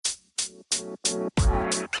Hey,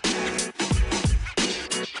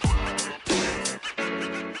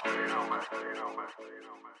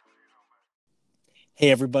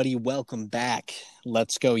 everybody, welcome back.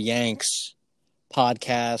 Let's Go Yanks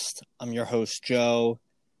podcast. I'm your host, Joe,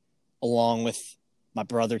 along with my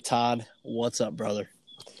brother, Todd. What's up, brother?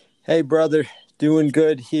 Hey, brother. Doing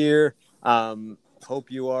good here. Hope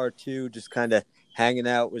you are, too. Just kind of hanging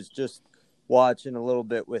out. Was just watching a little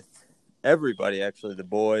bit with everybody, actually, the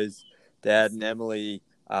boys, Dad and Emily,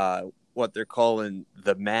 what they're calling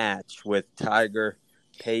the match with Tiger,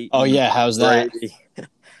 Peyton. Oh, yeah. How's Brady.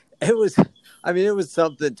 It was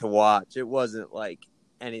something to watch. It wasn't like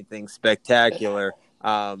anything spectacular.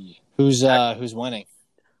 Who's winning?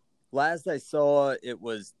 Last I saw, it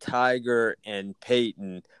was Tiger and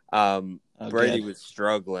Peyton. Brady was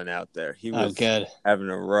struggling out there. He was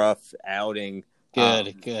having a rough outing.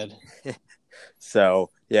 Good.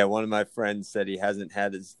 So, yeah, one of my friends said he hasn't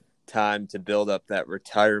had his time to build up that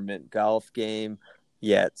retirement golf game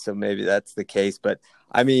yet. So maybe that's the case. But,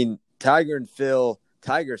 I mean, Tiger and Phil,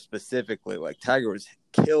 Tiger specifically, like Tiger was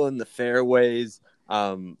killing the fairways,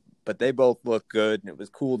 but they both look good. And it was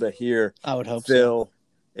cool to hear Phil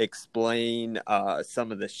explain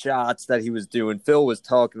some of the shots that he was doing. Phil was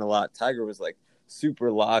talking a lot. Tiger was like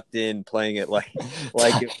super locked in, playing it like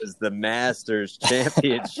it was the Masters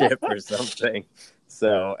Championship or something.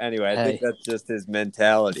 So anyway, I think that's just his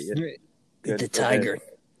mentality. Good the Tiger.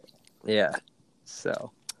 Yeah.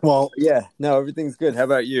 So everything's good. How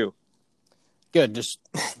about you? Good. Just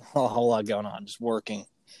a whole lot going on. Just working.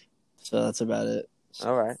 So that's about it.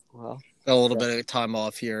 All right. Well, got a little bit of time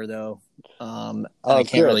off here though. I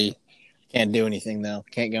can't do anything though.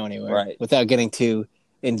 Can't go anywhere without getting too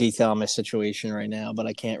in detail on my situation right now. But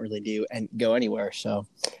I can't really go anywhere. So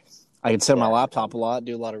I can sit on my laptop a lot,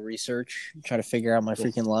 do a lot of research, try to figure out my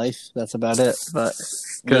freaking life. That's about it. But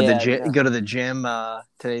go to the gym.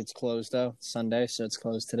 Today it's closed though. It's Sunday, so it's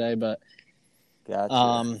closed today. But yeah.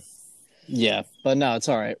 But no, it's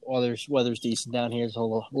all right. Weather's decent down here. It's a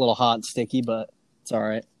little hot and sticky, but it's all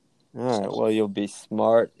right. All right. Well, you'll be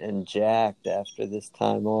smart and jacked after this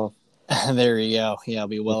time off. There you go. Yeah, I'll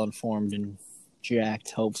be well informed and jacked,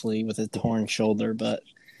 hopefully, with a torn shoulder. But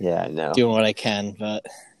yeah, I know. Doing what I can. But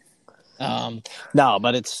no,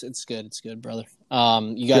 but it's good. It's good, brother.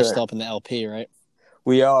 You guys still up in the LP, right?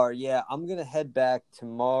 We are. Yeah, I'm gonna head back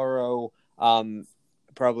tomorrow.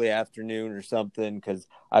 Probably afternoon or something, because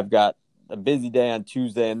I've got a busy day on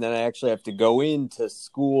Tuesday, and then I actually have to go into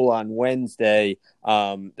school on Wednesday.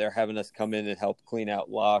 They're having us come in and help clean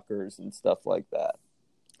out lockers and stuff like that.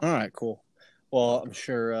 All right, cool. Well, I'm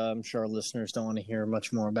sure our listeners don't want to hear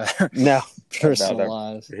much more about personal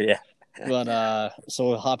lives. Yeah. But so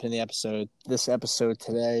we'll hop in the episode. This episode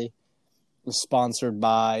today was sponsored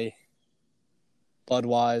by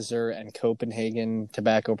Budweiser and Copenhagen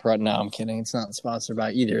Tobacco Product. No, I'm kidding. It's not sponsored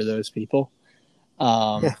by either of those people.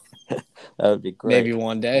 That would be great. Maybe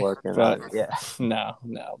one day. No.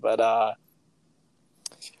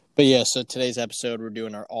 But yeah, so today's episode, we're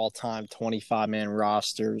doing our all-time 25-man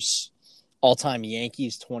rosters, all-time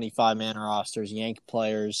Yankees 25-man rosters, Yank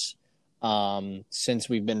players since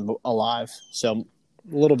we've been alive. So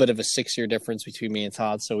a little bit of a 6-year difference between me and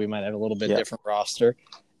Todd, so we might have a little bit different roster.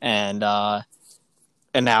 And now,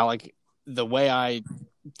 like, the way I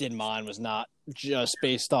did mine was not just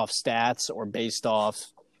based off stats or based off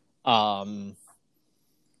how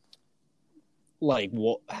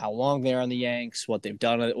long they're on the Yanks, what they've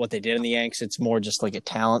done, what they did in the Yanks. It's more just like a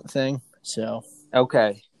talent thing. So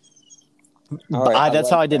okay,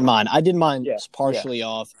 that's how I did mine. I did mine partially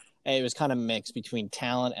off. It was kind of mixed between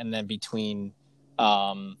talent and then between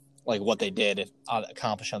like what they did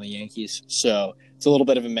accomplish on the Yankees. So it's a little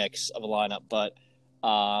bit of a mix of a lineup, but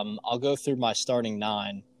I'll go through my starting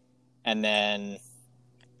 9, and then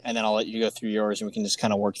I'll let you go through yours, and we can just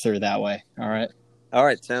kind of work through that way. All right.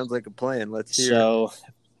 Sounds like a plan. Let's hear it.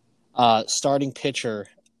 So, starting pitcher,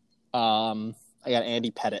 I got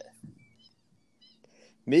Andy Pettitte.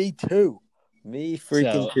 Me too. Me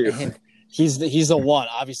freaking too. He's the one.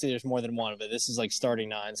 Obviously, there's more than one, but this is like starting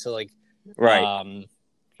 9. So like, right.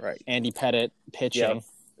 Andy Pettitte pitching.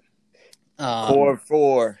 Yep. Core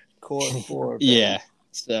four. Yeah.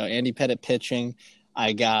 So Andy Pettitte pitching.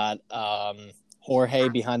 I got Jorge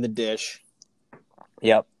behind the dish.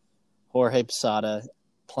 Yep. Jorge Posada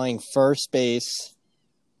playing first base.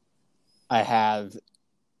 I have.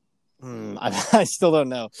 I still don't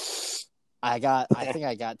know. I think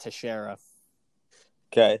I got Teixeira.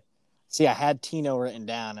 Okay. See, I had Tino written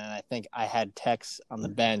down, and I think I had Tex on the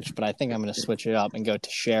bench, but I think I'm going to switch it up and go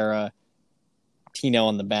Teixeira, Tino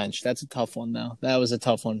on the bench. That's a tough one, though. That was a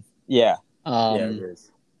tough one. Yeah. Yeah, it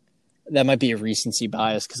is. that might be a recency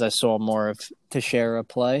bias because I saw more of Teixeira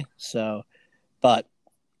play. So, but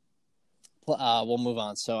we'll move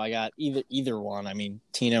on. So I got either one. I mean,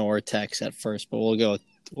 Tino or Tex at first, but we'll go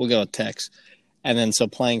with Tex. And then so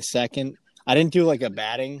playing second, I didn't do like a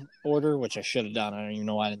batting order, which I should have done. I don't even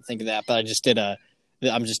know why I didn't think of that, but I just did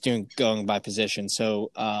I'm just going by position.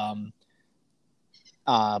 So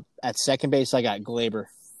at second base, I got Glaber.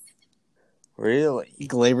 Really?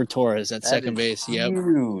 Glaber Torres at second base. Huge. Yep.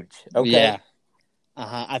 Okay. Yeah.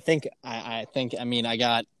 I think. I mean, I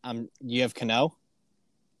got. You have Cano.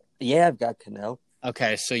 Yeah, I've got Cano.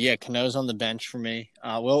 Okay, so yeah, Cano's on the bench for me.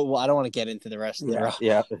 Well, I don't want to get into the rest of the row.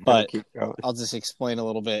 Yeah, but keep going. I'll just explain a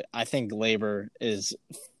little bit. I think Glaber is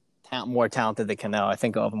more talented than Cano. I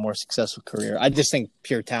think he'll have a more successful career. I just think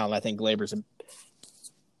pure talent. I think Glaber's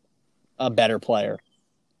a better player,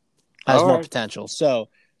 has more potential. So,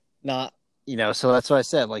 not so that's what I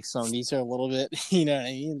said. Like some of these are a little bit, you know what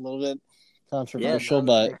I mean, a little bit controversial,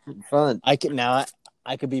 but fun. I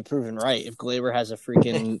could be proven right. If Glaber has a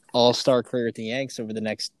freaking all-star career at the Yanks over the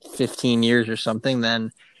next 15 years or something,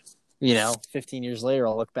 then, 15 years later,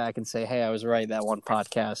 I'll look back and say, hey, I was right that one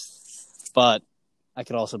podcast. But I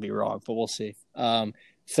could also be wrong, but we'll see.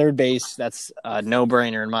 Third base, that's a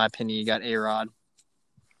no-brainer in my opinion. You got A-Rod.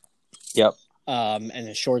 Yep. And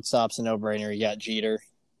the shortstop's a no-brainer. You got Jeter.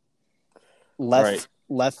 Left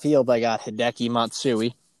field, I got Hideki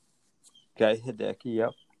Matsui. Okay, Hideki,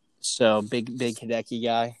 yep. So big Hideki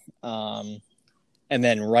guy. And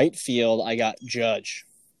then right field, I got Judge.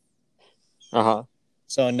 So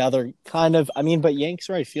another kind of, but Yanks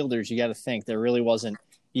right fielders, you got to think there really wasn't.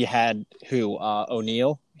 You had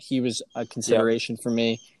O'Neill. He was a consideration for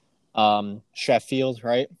me. Sheffield,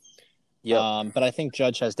 right? Yeah. But I think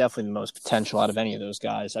Judge has definitely the most potential out of any of those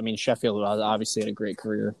guys. I mean, Sheffield obviously had a great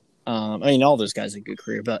career. All those guys had a good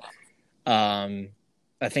career, but I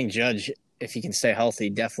think Judge, if he can stay healthy,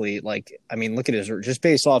 definitely look at his just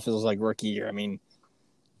based off his rookie year. I mean,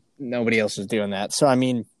 nobody else is doing that. So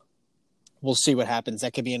we'll see what happens.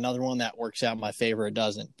 That could be another one that works out in my favor. It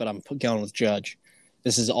doesn't, but I'm going with Judge.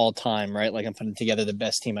 This is all time, right? Like I'm putting together the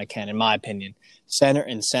best team I can, in my opinion. Center,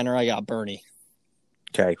 I got Bernie.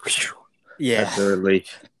 Okay. Yeah. That's a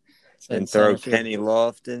relief. And throw Kenny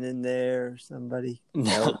Lofton in there or somebody.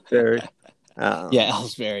 Ellsbury.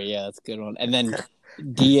 Ellsbury. Yeah, that's a good one. And then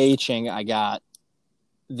DHing, I got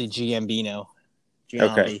the Giambino.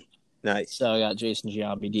 Okay. Nice. So I got Jason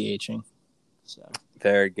Giambi DHing. So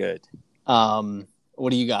very good. What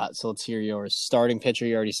do you got? So let's hear yours. Starting pitcher,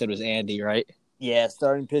 you already said was Andy, right? Yeah,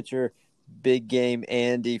 starting pitcher, big game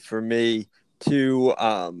Andy for me too.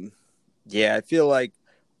 I feel like,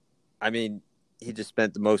 he just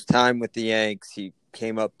spent the most time with the Yanks. He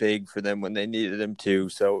came up big for them when they needed him to,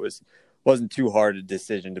 so it wasn't too hard a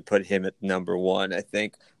decision to put him at number one, I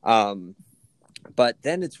think. But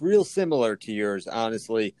then it's real similar to yours,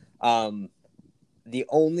 honestly. The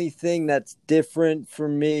only thing that's different for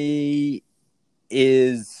me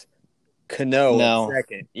is Cano at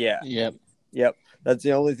second. Yeah. Yep. That's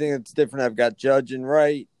the only thing that's different. I've got Judge and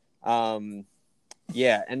right. And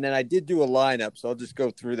then I did do a lineup, so I'll just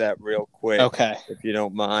go through that real quick. Okay. If you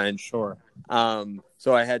don't mind. Sure.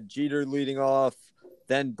 So I had Jeter leading off,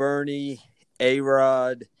 then Bernie,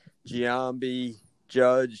 A-Rod, Giambi,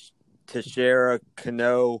 Judge, Teixeira,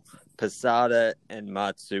 Cano, Posada, and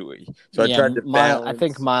Matsui. So I tried to balance. I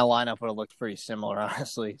think my lineup would have looked pretty similar,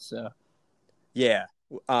 honestly. So. Yeah.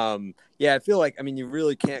 I feel like, you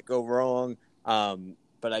really can't go wrong.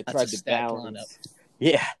 But I tried to balance. Lineup.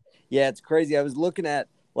 Yeah. Yeah, it's crazy. I was looking at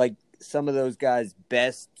some of those guys'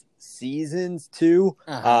 best seasons too.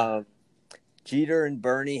 Jeter and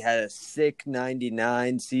Bernie had a sick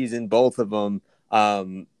 99 season, both of them.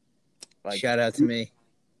 Shout out to me.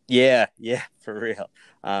 Yeah, for real.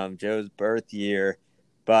 Joe's birth year.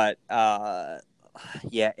 But A-Rod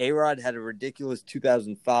had a ridiculous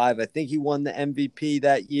 2005. I think he won the MVP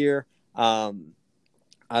that year on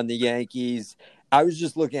the Yankees. I was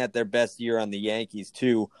just looking at their best year on the Yankees,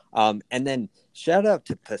 too. And then shout out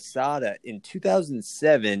to Posada in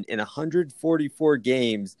 2007 in 144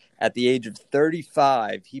 games at the age of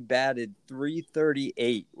 35. He batted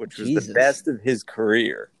 .338, which was the best of his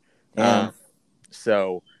career. Yeah.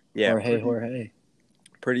 Jorge.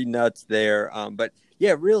 Pretty nuts there. But,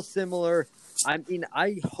 yeah, real similar.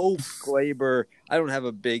 I hope Glaber – I don't have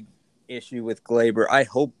a big issue with Glaber. I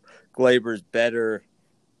hope Glaber's better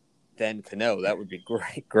than Cano. That would be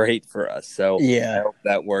great for us. So I hope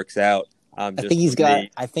that works out. Not to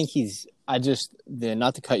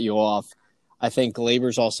cut you off. I think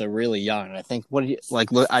Glaber's also really young. I think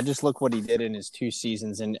look what he did in his 2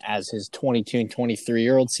 seasons and as his 22 and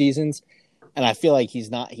 23-year-old seasons. And I feel like he's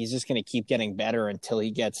just going to keep getting better until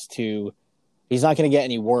he gets to. He's not going to get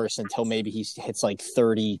any worse until maybe he hits like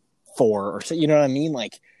 34 or so. You know what I mean?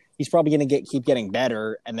 Like he's probably going to keep getting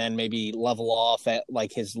better, and then maybe level off at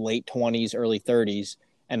like his late 20s, early 30s,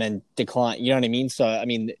 and then decline. You know what I mean? So I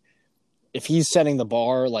mean, if he's setting the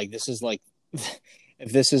bar, like this is like,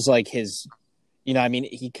 if this is like his, you know, I mean,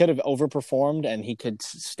 he could have overperformed and he could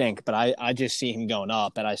stink, but I just see him going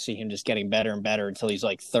up, and I see him just getting better and better until he's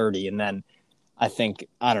like 30, and then I think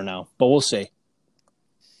I don't know, but we'll see.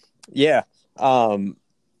 Yeah. No,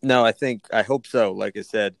 I hope so. Like I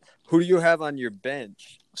said, who do you have on your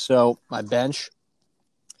bench? So my bench.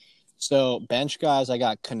 So bench guys, I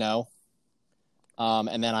got Cano.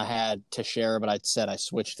 And then I had Teixeira, but I said I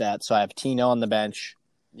switched that. So I have Tino on the bench.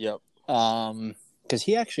 Yep. Because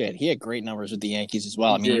he had great numbers with the Yankees as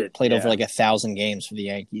well. He played over like 1,000 games for the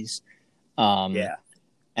Yankees. Yeah.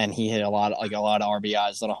 And he hit a lot of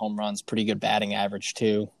RBIs, a lot of home runs, pretty good batting average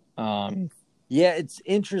too. Yeah, it's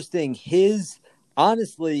interesting.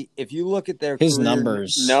 Honestly, if you look at his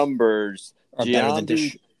numbers are better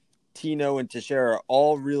than Tino and Teixeira are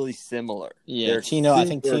all really similar. Yeah, Tino. I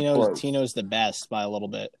think Tino's the best by a little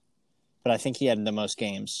bit, but I think he had the most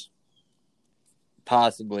games.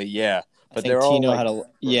 Possibly, yeah. But they're Tino all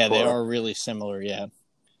they are really similar. Yeah.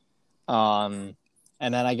 And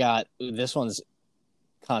then I got this one's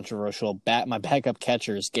controversial. My backup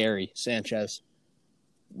catcher is Gary Sanchez.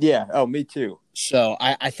 Yeah. Oh, me too. So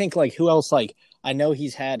I think like who else? Like I know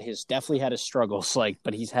he's definitely had his struggles. Like,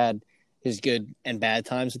 but he's had his good and bad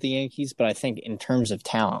times with the Yankees. But I think in terms of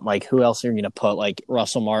talent, like who else are you going to put? Like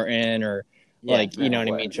Russell Martin or you know what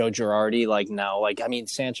I mean? Joe Girardi? Like no. Like I mean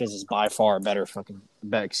Sanchez is by far a better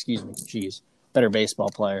baseball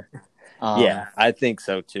player. Yeah, I think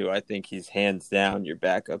so too. I think he's hands down your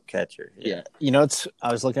backup catcher. Yeah. You know,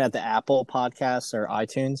 I was looking at the Apple Podcasts or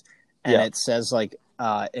iTunes, and it says like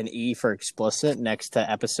an E for explicit next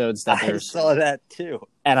to episodes that there's. I saw that too.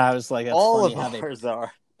 And I was like, that's all funny of ours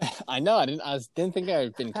are. I know. I didn't think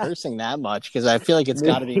I've been cursing that much because I feel like it's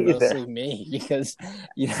got to be mostly me because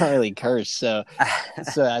you don't really curse. So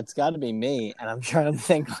it's got to be me. And I'm trying to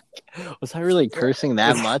think, like, was I really cursing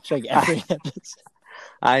that much? Like every episode.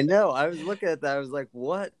 I know. I was looking at that. I was like,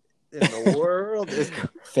 what in the world is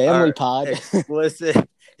Family Pod? Explicit.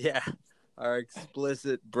 Yeah. Our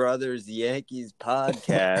Explicit Brothers Yankees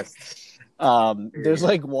podcast. There's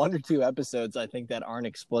like one or two episodes I think that aren't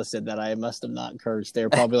explicit that I must have not cursed. They're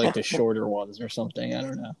probably like the shorter ones or something. I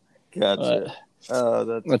don't know. Gotcha.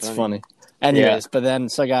 That's funny. Anyways, but then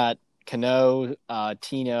so I got Cano,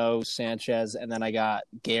 Tino, Sanchez, and then I got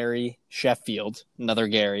Gary Sheffield, another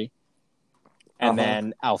Gary, and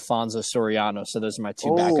then Alfonso Soriano. So those are my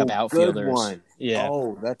two backup outfielders. Good one. Yeah.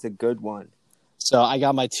 Oh, that's a good one. So I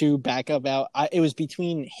got my two backup out. It was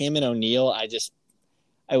between him and O'Neill.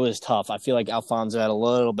 It was tough. I feel like Alfonso had a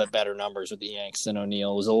little bit better numbers with the Yanks than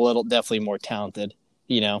O'Neill. Was definitely more talented,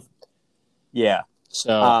 you know? Yeah.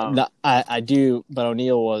 So I do, but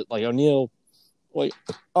O'Neill,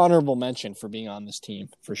 honorable mention for being on this team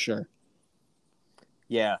for sure.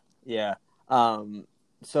 Yeah. Yeah.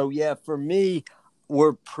 So yeah, for me,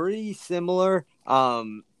 we're pretty similar.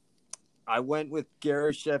 I went with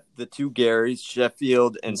the two Garys,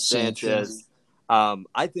 Sheffield and Sanchez.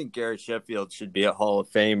 I think Gary Sheffield should be a Hall of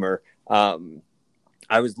Famer.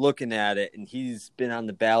 I was looking at it, and he's been on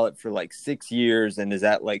the ballot for like 6 years and is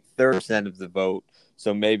at like 30% of the vote.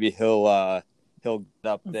 So maybe he'll get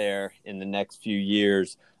up there in the next few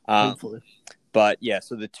years. Hopefully. But yeah,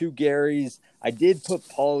 so the two Garys, I did put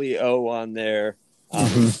Paulie O on there.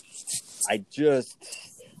 I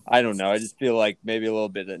don't know. I just feel like maybe a little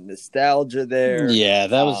bit of nostalgia there. Yeah,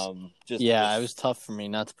 that was it was tough for me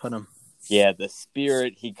not to put him. Yeah, the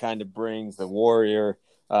spirit he kind of brings, the warrior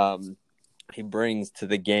he brings to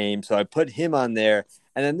the game. So I put him on there.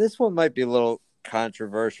 And then this one might be a little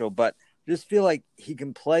controversial, but I just feel like he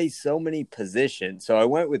can play so many positions. So I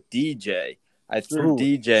went with DJ. I threw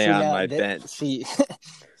DJ on my bench.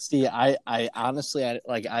 I honestly,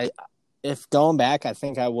 if going back, I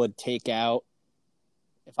think I would take out,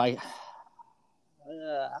 I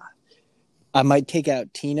might take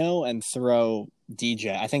out Tino and throw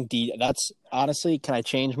DJ. I think that's honestly, can I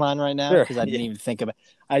change mine right now? Because I didn't even think about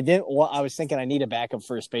it. I was thinking I need a backup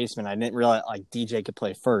first baseman. I didn't realize like DJ could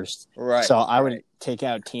play first. Right. So I would take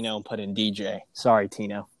out Tino and put in DJ. Sorry,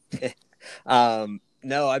 Tino.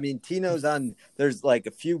 No, I mean, Tino's on, there's like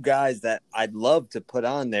a few guys that I'd love to put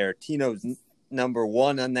on there. Tino's number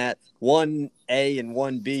one on that. 1A and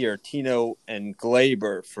 1B are Tino and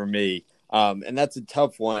Glaber for me. And that's a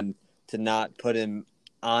tough one to not put him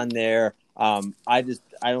on there. I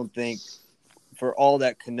don't think for all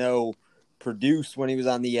that Cano produce when he was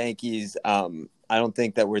on the Yankees. I don't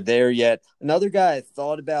think that we're there yet. Another guy I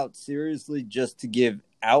thought about seriously just to give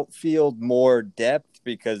outfield more depth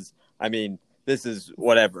because, I mean, this is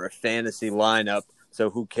whatever, a fantasy lineup, so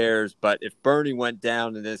who cares? But if Bernie went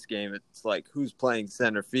down in this game, it's like, who's playing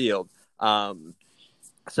center field?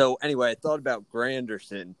 So anyway, I thought about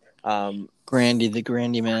Granderson. The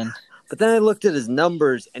Grandy man. But then I looked at his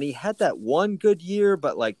numbers, and he had that one good year,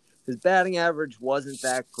 but like his batting average wasn't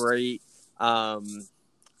that great. I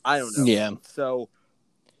don't know. Yeah. So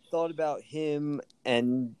thought about him,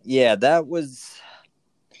 and yeah, that was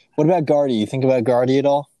What about Gardy? You think about Gardy at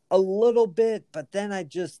all? a little bit, but then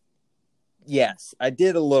yes, I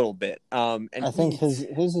did a little bit. And I think his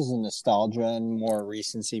is a nostalgia and more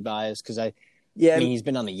recency bias because I mean, he's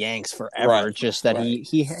been on the Yanks forever. Right, It's just that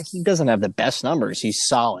he doesn't have the best numbers. He's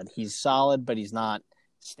solid. But he's not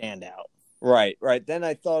standout. Right. Then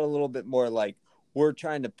I thought a little bit more like we're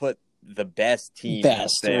trying to put the best team out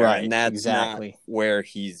there, right? And that's exactly not where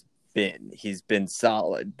he's been. He's been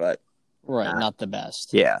solid, but not the best.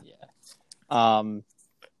 Yeah.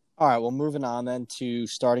 All right. Well, moving on then to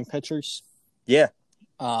starting pitchers. Yeah.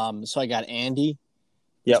 So I got Andy.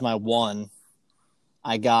 Yep. As my 1.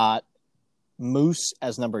 I got Moose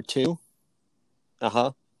as number 2.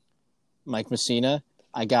 Mike Messina.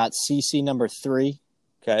 I got CC number 3.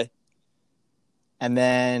 Okay. And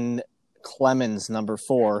then Clemens number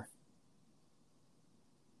 4.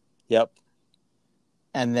 Yep.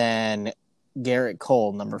 And then Garrett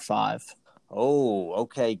Cole number 5. Oh,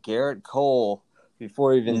 okay. Garrett Cole,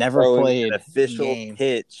 before even never played an official game.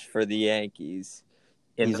 Pitch for the Yankees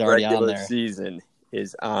in He's the already on regular there. season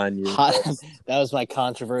is on your list. That was my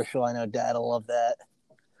controversial. I know Dad will love that.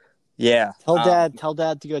 Yeah. Tell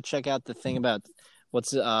Dad to go check out the thing about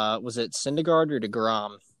was it Syndergaard or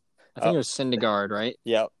DeGrom? I think it was Syndergaard, right?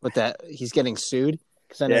 Yep. With that, he's getting sued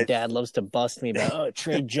because I know Dad loves to bust me about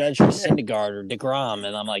trade Judge for Syndergaard or DeGrom,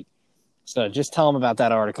 and I'm like, so just tell him about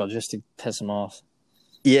that article just to piss him off.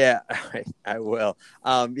 Yeah, I will.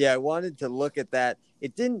 I wanted to look at that.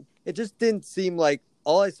 It just didn't seem like,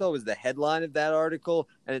 all I saw was the headline of that article,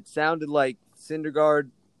 and it sounded like Syndergaard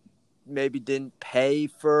maybe didn't pay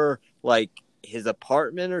for like his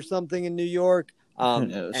apartment or something in New York.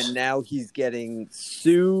 And now he's getting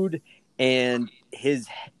sued, and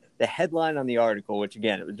the headline on the article, which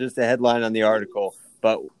again, it was just a headline on the article,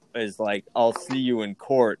 but is like, "I'll see you in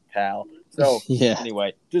court, pal." So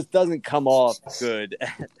anyway, just doesn't come off good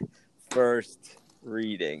at first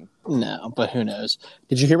reading. No, but who knows?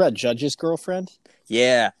 Did you hear about Judge's girlfriend?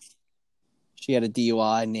 Yeah. She had a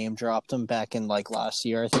DUI, name dropped him back in like last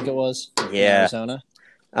year, I think it was. Yeah. In Arizona.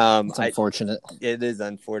 It's unfortunate. It is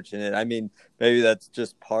unfortunate. I mean, maybe that's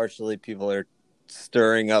just partially people are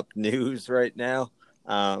stirring up news right now.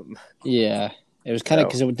 Yeah. It was kind of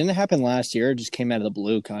because it didn't happen last year. It just came out of the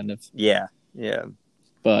blue, kind of. Yeah.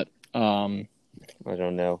 But I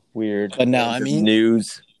don't know. Weird. But no, I mean,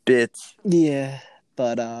 news bits. Yeah,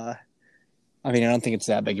 but I mean, I don't think it's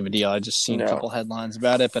that big of a deal. I just seen a couple headlines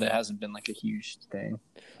about it, but it hasn't been like a huge thing.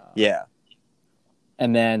 Yeah.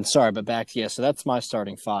 And then, but back to so that's my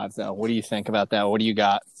starting 5, though. What do you think about that? What do you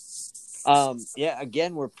got?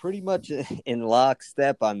 Again, we're pretty much in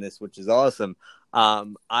lockstep on this, which is awesome.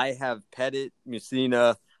 I have Pettit,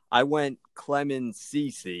 Mussina. I went Clemens,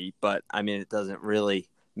 CC, but I mean, it doesn't really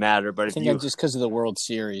matter. But I think just because of the World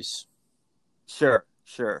Series. Sure.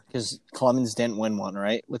 Because Clemens didn't win one,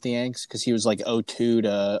 right, with the Yanks? Because he was like 02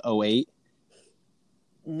 to 08.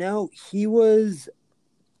 No, he was.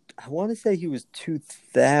 I want to say he was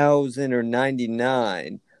 2000 or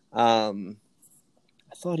 99. I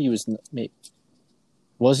thought he was.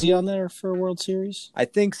 Was he on there for a World Series? I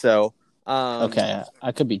think so. Okay,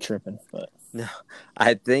 I could be tripping, but no,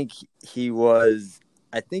 I think he was.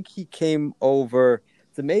 I think he came over.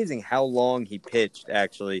 It's amazing how long he pitched.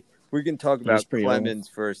 Actually, we can talk about Clemens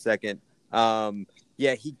for a second.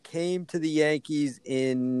 He came to the Yankees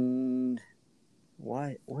in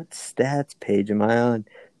what stats page am I on?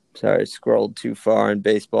 Sorry, I scrolled too far in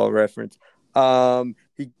Baseball Reference.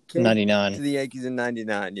 He came 99 to the Yankees in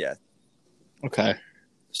 99. Yeah. Okay.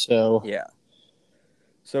 So yeah.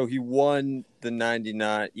 So he won the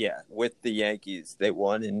 99. Yeah, with the Yankees, they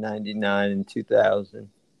won in 99 and 2000.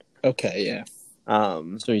 Okay. Yeah.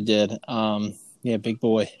 So he did. Big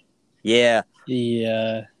boy. Yeah.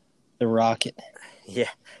 The Rocket.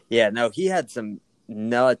 Yeah. No, he had some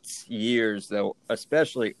nuts years though,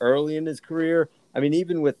 especially early in his career. I mean,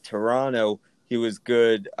 even with Toronto, he was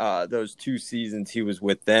good. Those 2 seasons he was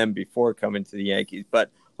with them before coming to the Yankees.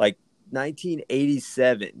 But like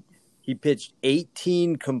 1987, he pitched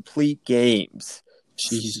 18 complete games,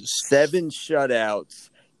 Jesus, 7 shutouts,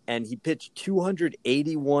 and he pitched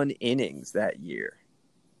 281 innings that year.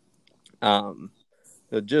 So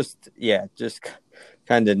just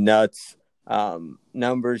kind of nuts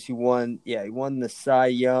numbers. He won the Cy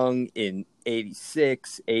Young in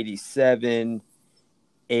 86, 87,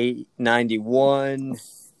 91,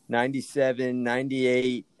 97,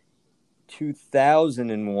 98,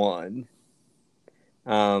 2001.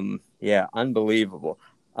 Unbelievable.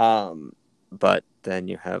 But then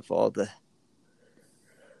you have all the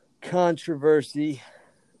controversy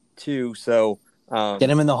too. So get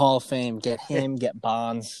him in the Hall of Fame. Get him. Get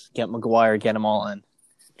Bonds. Get McGwire. Get them all in.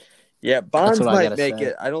 Yeah, Bonds might make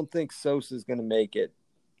it. I don't think Sosa's going to make it.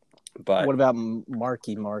 But what about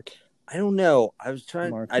Marky Mark? I don't know. I was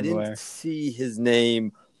trying. I didn't see his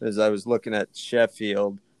name as I was looking at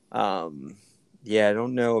Sheffield. I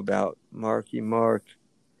don't know about Marky Mark.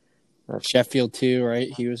 Sheffield too,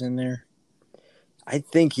 right? He was in there. I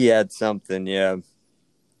think he had something. Yeah.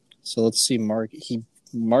 So let's see. Mark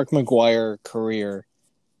McGwire career,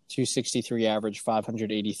 263 average,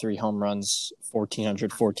 583 home runs,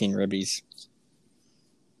 1,414 ribbies.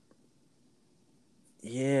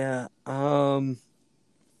 Yeah.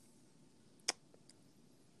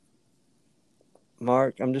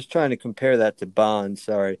 Mark, I'm just trying to compare that to Bonds.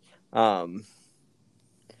 Sorry. Bonds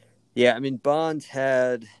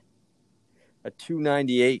had a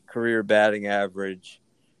 298 career batting average,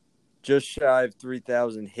 just shy of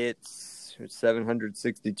 3,000 hits,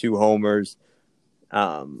 762 homers,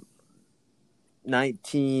 almost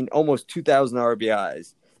 2,000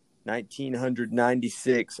 RBIs,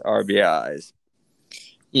 1,996 RBIs.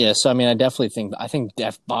 Yeah, so I definitely think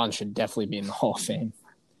Bonds should definitely be in the Hall of Fame.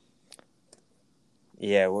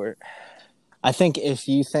 Yeah, I think if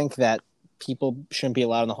you think that people shouldn't be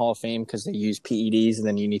allowed in the Hall of Fame because they use PEDs, and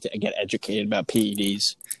then you need to get educated about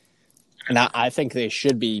PEDs. And I think they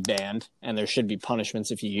should be banned, and there should be punishments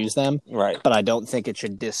if you use them. Right. But I don't think it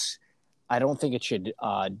should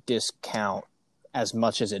discount as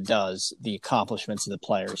much as it does the accomplishments of the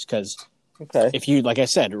players. Because if you, like I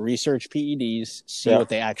said, research PEDs, see what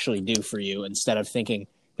they actually do for you, instead of thinking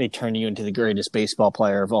they turn you into the greatest baseball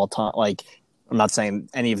player of all time. Like, I'm not saying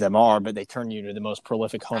any of them are, but they turn you into the most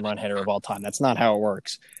prolific home run hitter of all time. That's not how it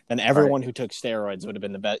works. Then everyone who took steroids would have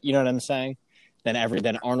been the best. You know what I'm saying? Then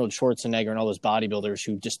Arnold Schwarzenegger and all those bodybuilders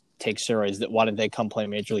who just take steroids, why didn't they come play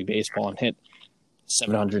Major League Baseball and hit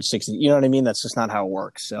 760? You know what I mean? That's just not how it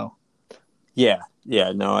works. So, no,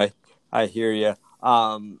 I hear you.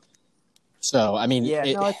 I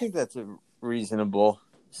think that's a reasonable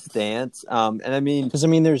stance. Because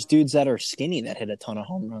there's dudes that are skinny that hit a ton of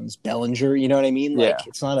home runs. Bellinger, you know what I mean? Like,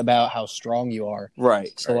 it's not about how strong you are,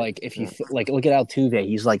 right? So, if you look at Altuve,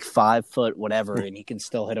 he's like 5 foot whatever, and he can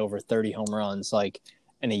still hit over 30 home runs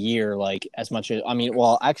in a year. As much as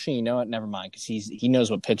actually, you know what? Never mind, because he knows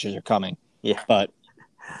what pitches are coming. Yeah, but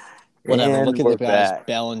whatever. And look at the guys: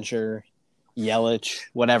 Bellinger, Yelich,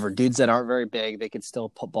 whatever. Dudes that aren't very big, they could still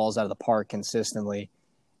put balls out of the park consistently.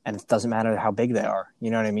 And it doesn't matter how big they are. You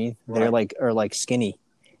know what I mean? Right. They're skinny.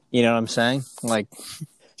 You know what I'm saying? It's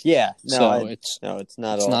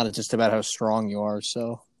not just about how strong you are.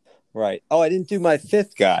 So, right. Oh, I didn't do my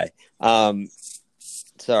fifth guy.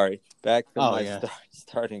 Sorry. Back to my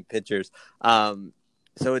starting pitchers.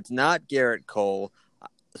 So it's not Garrett Cole.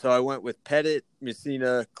 So I went with Pettit,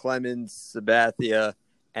 Mussina, Clemens, Sabathia,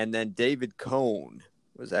 and then David Cone.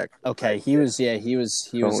 He was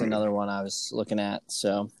another one I was looking at.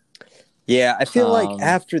 So I feel like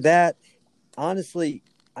after that, honestly,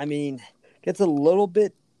 gets a little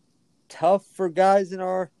bit tough for guys in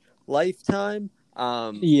our lifetime.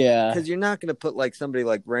 Because you're not going to put somebody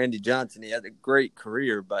like Randy Johnson. He had a great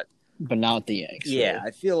career, but not with the Yanks. Yeah, right?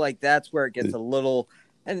 I feel like that's where it gets a little.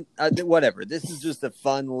 And whatever. This is just a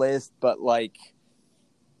fun list, but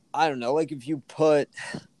I don't know. If you put.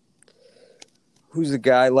 Who's a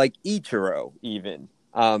guy like Ichiro even?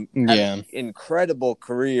 Incredible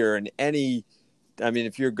career in any.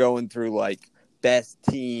 If you're going through best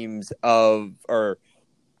teams or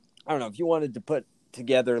I don't know, if you wanted to put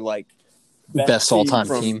together best all-time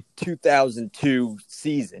team 2002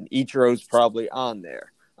 season, Ichiro's probably on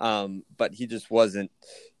there. But he just wasn't.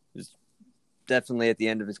 Just definitely at the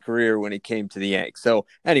end of his career when he came to the Yanks. So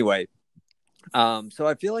anyway, so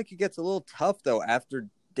I feel like it gets a little tough though after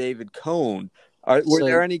David Cone. Were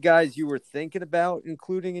there any guys you were thinking about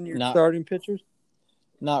including in your starting pitchers?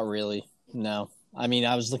 Not really, no. I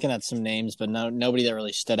was looking at some names, but nobody that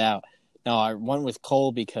really stood out. No, I went with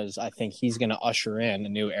Cole because I think he's going to usher in a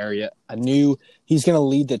new area. He's going to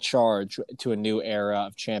lead the charge to a new era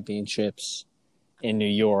of championships in New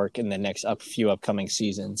York in the next few upcoming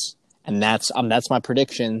seasons. And that's my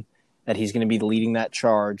prediction, that he's going to be leading that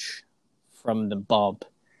charge from the bump.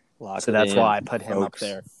 Lock So it that's in, why I put him up folks.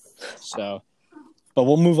 there. So, but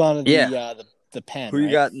we'll move on to the pen. Who you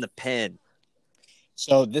right? got in the pen?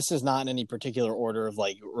 So this is not in any particular order of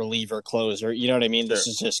like reliever, closer. You know what I mean? Sure. This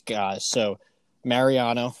is just guys. So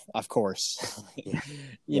Mariano, of course.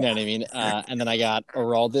 You know what I mean? And then I got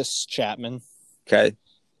Aroldis Chapman. Okay.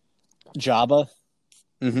 Jabba.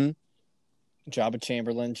 Mm-hmm. Jabba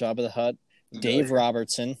Chamberlain, Jabba the Hutt. Dave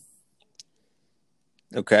Robertson.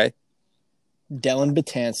 Okay. Dellin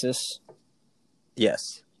Betances.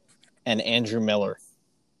 Yes. And Andrew Miller.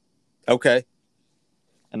 Okay.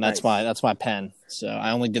 And that's my pen. So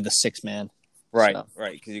I only did the 6-man. Right, so.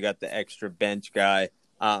 right, because you got the extra bench guy.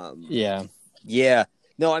 Yeah.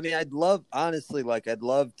 No, I mean, I'd love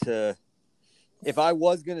to, if I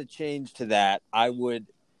was going to change to that, I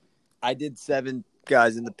did 7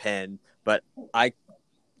 guys in the pen, but I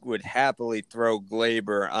would happily throw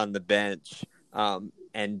Glaber on the bench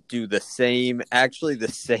and do the same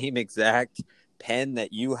exact pen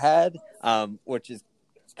that you had, which is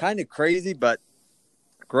kind of crazy, but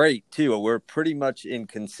great too. We're pretty much in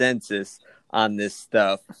consensus on this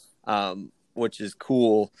stuff, which is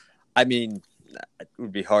cool. I mean, it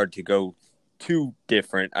would be hard to go too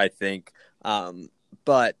different, I think.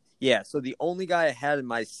 But yeah, so the only guy I had in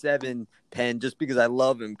my 7 pen, just because I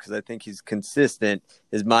love him, because I think he's consistent,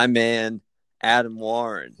 is my man, Adam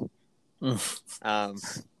Warren. Okay.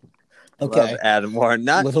 Love Adam Warren.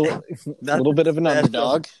 Not little bit of an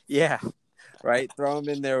underdog. Yeah. Right, throw him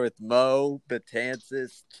in there with Mo,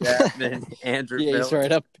 Betances, Chapman, Andrew. Yeah,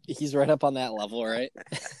 he's right up on that level, right?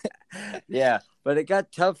 Yeah, but it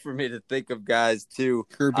got tough for me to think of guys too.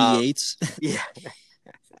 Kirby Yates. Yeah.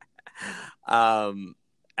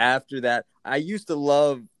 After that, I used to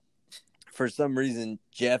love, for some reason,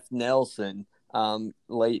 Jeff Nelson,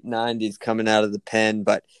 late 90s coming out of the pen,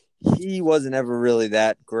 but he wasn't ever really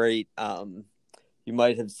that great. You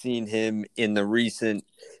might have seen him in the recent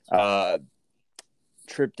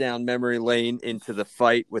trip down memory lane into the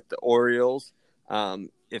fight with the Orioles.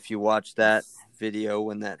 If you watch that video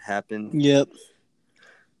when that happened. Yep.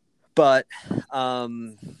 But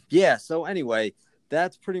so anyway,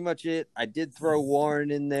 that's pretty much it. I did throw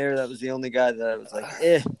Warren in there. That was the only guy that I was like,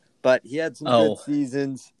 but he had some good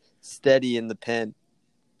seasons, steady in the pen.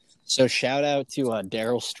 So shout out to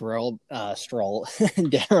Darryl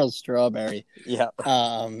Darryl Strawberry. Yeah.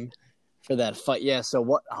 For that fight. Yeah, so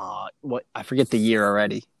what I forget the year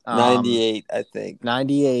already. 98, I think.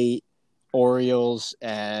 98 Orioles,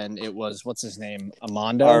 and it was, what's his name?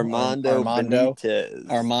 Armando Benitez.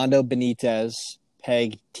 Armando Benitez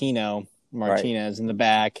pegged Tino Martinez in the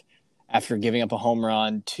back after giving up a home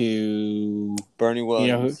run to Bernie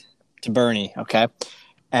Williams. To Bernie, okay?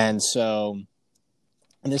 And so,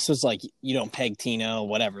 and this was like, you don't peg Tino,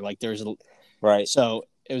 whatever. Like, there's a... Right. So,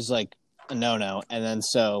 it was like a no-no. And then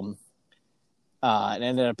so... it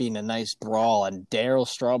ended up being a nice brawl, and Darryl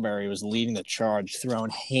Strawberry was leading the charge, throwing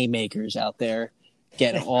haymakers out there,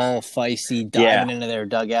 getting all feisty, diving into their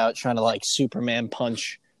dugout, trying to like Superman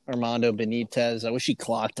punch Armando Benitez. I wish he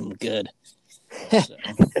clocked him good. So,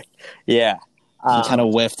 yeah. He kind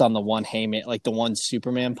of whiffed on the one haymaker, like the one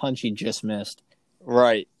Superman punch he just missed.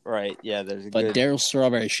 Right. Yeah, But Darryl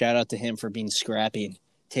Strawberry, shout out to him for being scrappy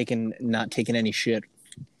and not taking any shit.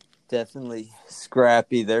 Definitely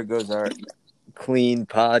scrappy. There goes our clean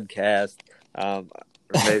podcast. Or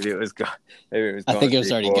maybe it was gone. I think it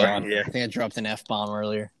was already gone. Yeah. I think I dropped an F-bomb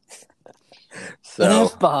earlier. So an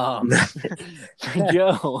F-bomb for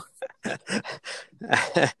Joe.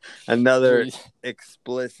 Another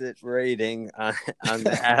explicit rating on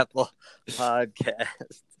the Apple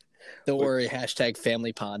podcast. Don't worry,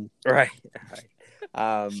 #FamilyPod. Right.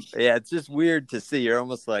 Yeah, it's just weird to see. You're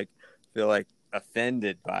almost like feel like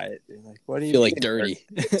offended by it. You're like, what do you feel mean? like dirty?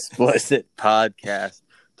 Explicit podcast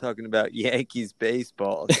talking about Yankees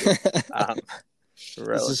baseball. This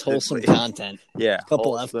is wholesome content. Yeah, a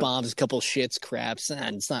couple F-bombs, a couple shits, craps,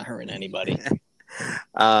 and it's not hurting anybody.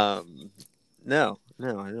 No, I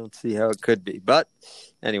don't see how it could be. But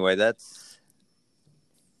anyway, that's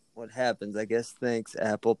what happens, I guess. Thanks,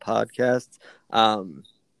 Apple Podcasts.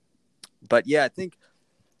 But yeah, I think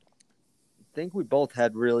we both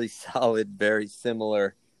had really solid, very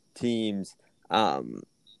similar teams. I'm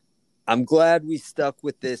glad we stuck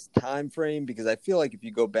with this time frame because I feel like if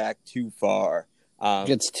you go back too far,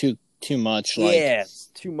 it's too much. Like,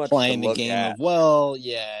 it's too much playing to look the game at. of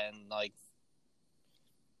and like.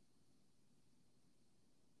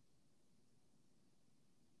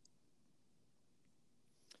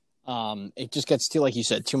 It just gets too, like you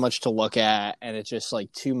said, too much to look at, and it's just like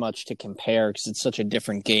too much to compare because it's such a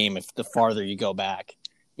different game if the farther you go back.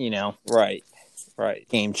 Right. Right.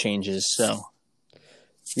 game changes. So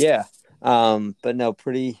Yeah. But no,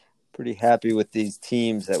 pretty happy with these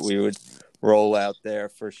teams that we would roll out there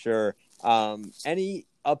for sure. Any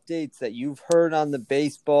updates that you've heard on the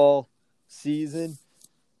baseball season?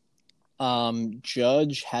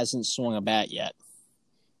 Judge hasn't swung a bat yet.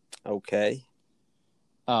 Okay.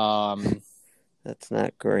 That's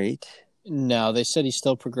not great. No, they said he's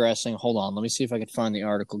still progressing. Hold on, let me see if I can find the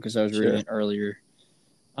article because I was reading it earlier.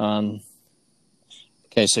 Okay,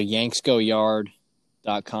 so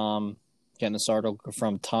yanksgoyard.com, getting this article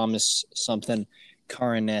from Thomas something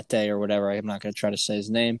Carinete or whatever. I'm not going to try to say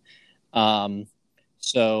his name.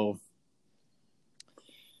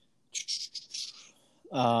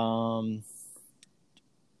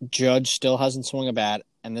 Judge still hasn't swung a bat,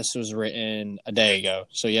 and this was written a day ago,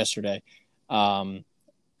 so yesterday.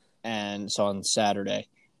 And so on Saturday,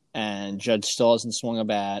 and Judge still hasn't swung a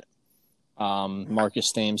bat.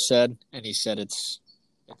 Marcus Thames said, and he said it's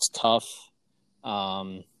tough,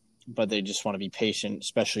 but they just want to be patient,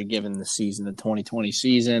 especially given the season, the 2020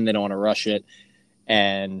 season. They don't want to rush it,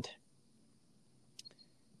 and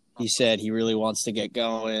he said he really wants to get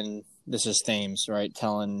going. This is Thames, right?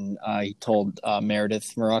 He told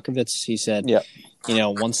Meredith Marakovitz, he said, yeah,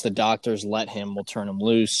 once the doctors let him, we'll turn him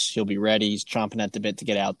loose. He'll be ready. He's chomping at the bit to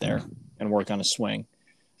get out there and work on a swing.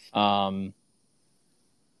 What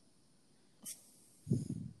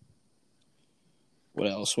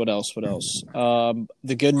else?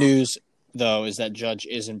 The good news, though, is that Judge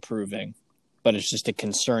is improving, but it's just a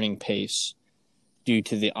concerning pace due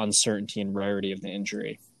to the uncertainty and rarity of the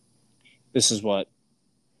injury. This is what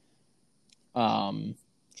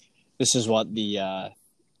the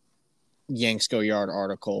Yanks Go Yard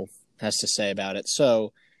article has to say about it.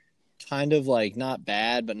 So kind of like not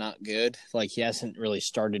bad, but not good. Like he hasn't really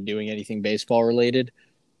started doing anything baseball related,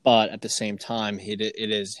 but at the same time,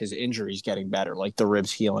 his injury's getting better, like the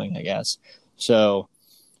ribs healing, I guess. So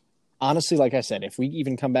honestly, like I said, if we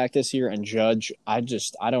even come back this year and Judge, I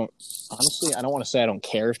don't want to say I don't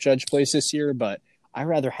care if Judge plays this year, but I'd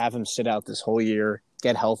rather have him sit out this whole year,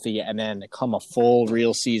 get healthy, and then come a full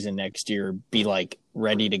real season next year, be like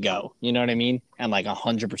ready to go. You know what I mean? And like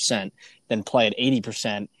 100%, then play at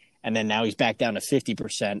 80%. And then now he's back down to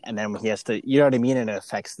 50%. And then he has to, you know what I mean? And it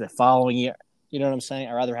affects the following year. You know what I'm saying?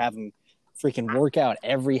 I'd rather have him freaking work out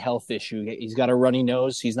every health issue. He's got a runny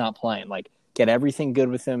nose. He's not playing. Like, get everything good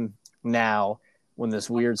with him now when this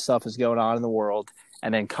weird stuff is going on in the world.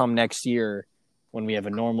 And then come next year when we have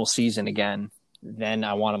a normal season again, then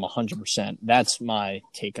I want him 100%. That's my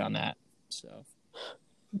take on that. So,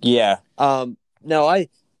 yeah. No, I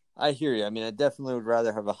hear you. I mean, I definitely would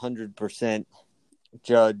rather have 100%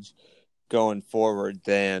 Judge going forward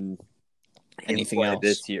than anything else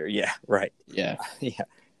this year. Yeah, right. Yeah.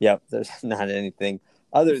 Yep. There's not anything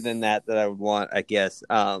other than that I would want, I guess.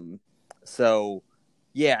 So,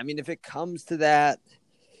 yeah, I mean, if it comes to that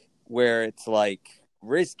where it's like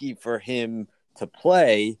risky for him to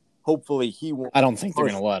play, hopefully he won't. I don't think they're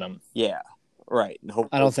going to let him. Yeah, right.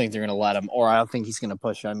 I don't think they're going to let him, or I don't think he's going to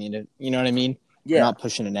push. I mean, you know what I mean? Yeah. They're not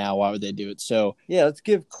pushing it now. Why would they do it? So, yeah, let's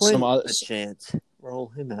give Clint a chance. Roll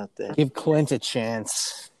him out there. Give Clint a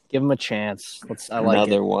chance. Give him a chance. I like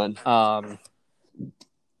another one.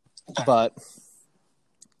 But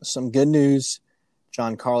some good news.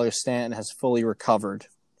 Giancarlo Stanton has fully recovered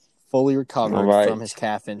from his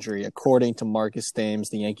calf injury, according to Marcus Thames,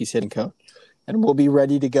 the Yankees hitting coach, and will be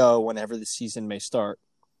ready to go whenever the season may start.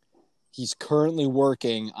 He's currently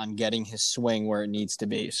working on getting his swing where it needs to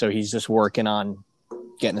be. So he's just working on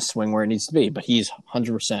getting a swing where it needs to be, but he's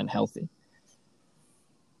 100% healthy.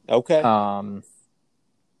 Okay.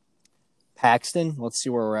 Paxton, let's see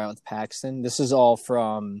where we're at with Paxton. This is all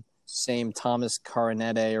from same Thomas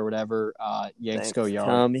Carinete or whatever, Yanks Go Yard.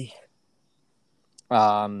 Tommy.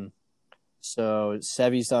 So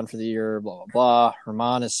Sevy's done for the year, blah, blah, blah.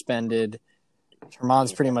 Herman is suspended.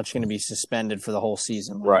 Herman's pretty much going to be suspended for the whole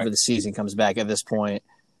season whenever the season comes back at this point.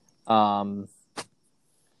 Cole,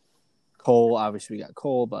 obviously we got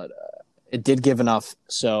Cole, but it did give enough.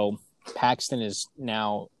 So Paxton is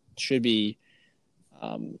now should be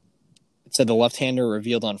it said the left-hander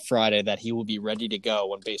revealed on Friday that he will be ready to go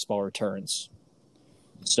when baseball returns.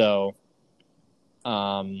 So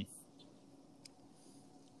on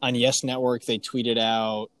Yes Network, they tweeted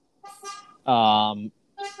out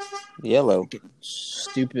yellow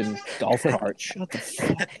stupid golf cart. Shut the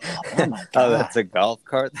fuck up. Oh, my God. Oh, that's a golf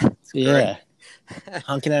cart? That's yeah.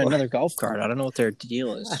 Honking at another golf cart. I don't know what their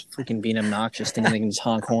deal is. Freaking being obnoxious, thinking they can just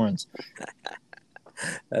honk horns.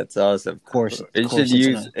 That's awesome. Of course.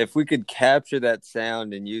 If we could capture that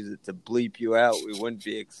sound and use it to bleep you out, we wouldn't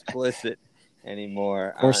be explicit. anymore.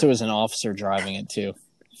 Of course, it was an officer driving it too.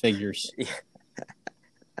 Figures.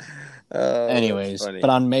 Anyways, but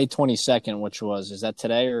on May 22nd, is that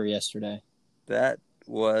today or yesterday? That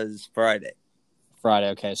was Friday. Friday.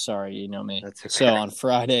 Okay, sorry, you know me. That's okay. So on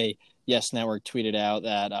Friday, Yes Network tweeted out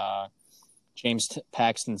that James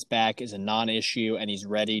Paxton's back is a non-issue and he's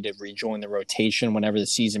ready to rejoin the rotation whenever the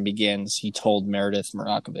season begins. He told Meredith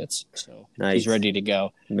Marakovitz, so He's ready to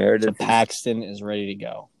go. So Paxton is ready to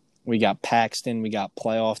go. We got Paxton. We got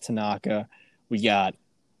playoff Tanaka. We got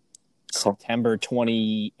September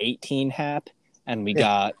 2018 Hap, and we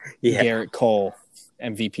got Garrett Cole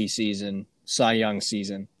MVP season, Cy Young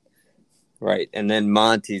season. Right, and then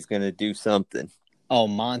Monty's going to do something. Oh,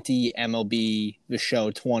 Monty, MLB, the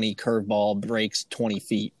show 20, curveball, breaks 20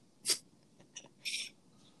 feet.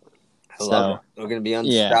 I love it. We're going to be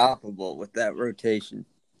unstoppable with that rotation.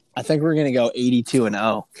 I think we're going to go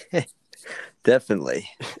 82-0. Definitely.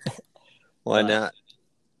 Why not?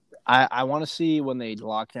 I want to see when they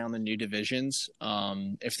lock down the new divisions.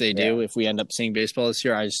 If they do, if we end up seeing baseball this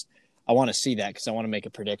year, I want to see that because I want to make a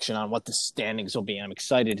prediction on what the standings will be. I'm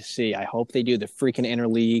excited to see. I hope they do the freaking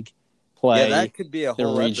interleague play. Yeah, that could be a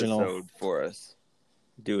whole regional episode for us.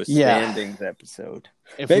 Do a standings episode.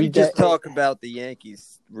 Maybe just talk about the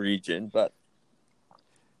Yankees region, but.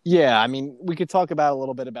 Yeah, I mean, we could talk about a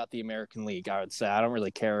little bit about the American League, I would say. I don't really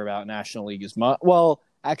care about National League as much. Well,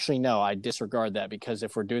 actually, no, I disregard that because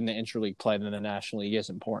if we're doing the interleague play, then the National League is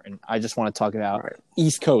important. I just want to talk about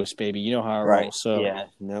East Coast, baby. You know how I roll. So,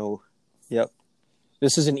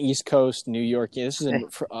 this is an East Coast, New York. This is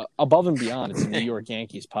above and beyond. It's a New York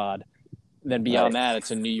Yankees pod. Then beyond that, it's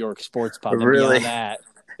a New York sports pod. Then beyond that,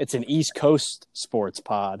 it's an East Coast sports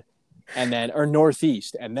pod. And then, or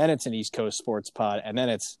Northeast, and then it's an East Coast sports pod, and then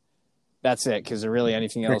that's it, because really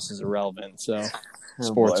anything else is irrelevant. So,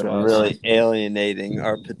 sports wise, really alienating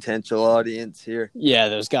our potential audience here. Yeah,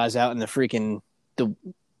 those guys out in the freaking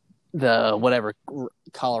the whatever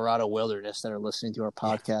Colorado wilderness that are listening to our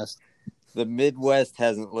podcast. The Midwest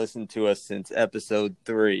hasn't listened to us since episode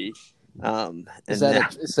 3. Is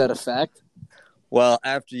that a fact? Well,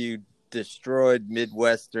 after you destroyed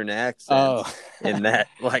Midwestern accents in that,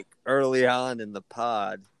 like, early on in the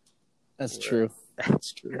pod. That's true.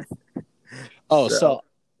 That's true. So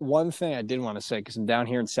one thing I did want to say, because I'm down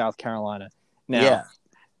here in South Carolina. Now,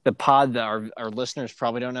 the pod, our listeners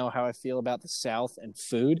probably don't know how I feel about the South and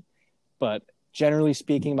food, but generally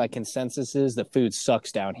speaking, my consensus is the food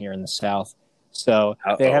sucks down here in the South. So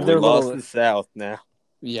they have their lost the South now.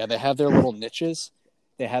 Yeah, they have their little niches.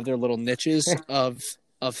 They have their little niches of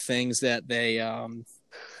things that they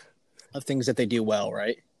do well,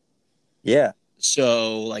 right? Yeah.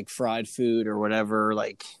 So like fried food or whatever,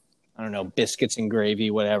 like I don't know, biscuits and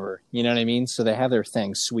gravy, whatever. You know what I mean? So they have their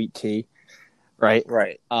things, sweet tea, right?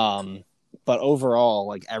 Right. But overall,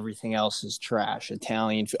 like everything else is trash.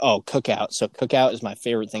 Italian food. Oh, Cookout. So Cookout is my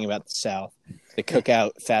favorite thing about the South. The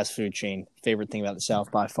Cookout fast food chain, favorite thing about the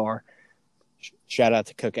South by far. Shout out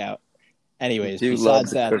to Cookout. Anyways,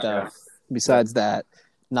 besides that,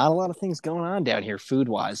 not a lot of things going on down here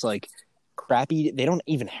food-wise. Like, crappy, they don't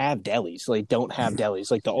even have delis. Like, don't have delis.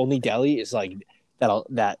 Like, the only deli is, like,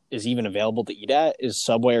 that is even available to eat at is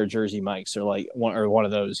Subway or Jersey Mike's or, like, one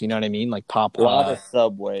of those. You know what I mean? Like, Popeye. A lot of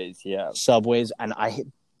Subways, yeah. Subways, and I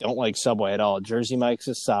don't like Subway at all. Jersey Mike's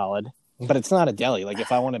is solid, but it's not a deli. Like,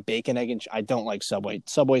 if I want a bacon, egg, and I don't like Subway.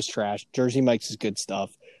 Subway's trash. Jersey Mike's is good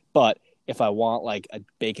stuff. But if I want, like, a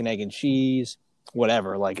bacon, egg, and cheese,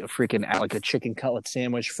 whatever, like a freaking, like a chicken cutlet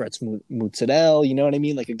sandwich, Fretz mozzarella, you know what I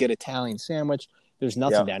mean? Like a good Italian sandwich. There's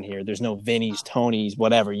nothing down here. There's no Vinny's, Tony's,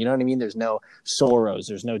 whatever. You know what I mean? There's no Soros.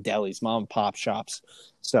 There's no delis, mom and pop shops.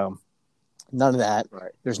 So none of that.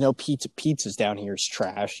 Right. There's no pizza. Pizzas down here is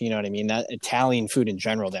trash. You know what I mean? That Italian food in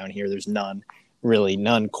general down here, there's none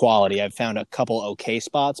quality. I've found a couple okay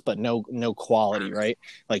spots, but no quality, right?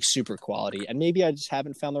 Like super quality. And maybe I just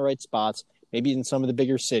haven't found the right spots. Maybe in some of the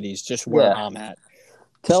bigger cities, just where I'm at.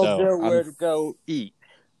 Tell Joe where to go eat.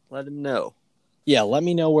 Let him know. Yeah, let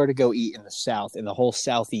me know where to go eat in the South, in the whole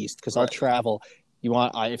Southeast, because I'll travel.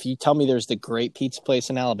 If you tell me there's the great pizza place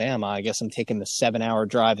in Alabama, I guess I'm taking the 7-hour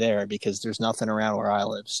drive there because there's nothing around where I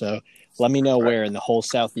live. So let me know where in the whole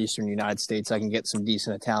southeastern United States I can get some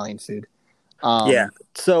decent Italian food.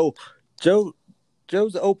 So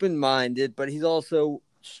Joe's open-minded, but he's also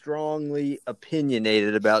strongly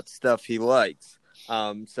opinionated about stuff he likes.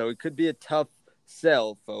 So it could be a tough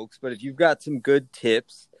sell, folks. But if you've got some good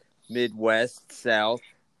tips, Midwest, South,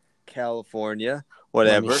 California,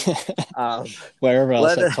 whatever, wherever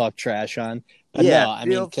else I talk trash on. But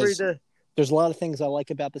feel free to. There's a lot of things I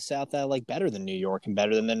like about the South that I like better than New York and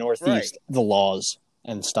better than the Northeast. Right. The laws.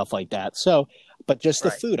 and stuff like that. So, but just the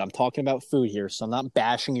Right. food. I'm talking about food here, so I'm not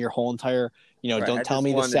bashing your whole entire. Right. I Don't tell just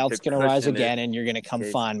me the wanted to South's going to rise cushion it again and you're going to in come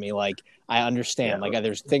case. find me. Like, I Yeah. understand. Like,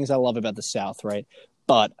 there's things I love about the South, right?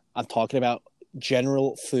 But I'm talking about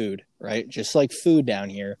general food, right? Just like food down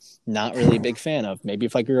here, not really a big fan of. Maybe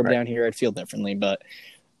if I grew up Right. down here, I'd feel differently. But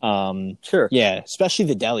Sure. yeah, especially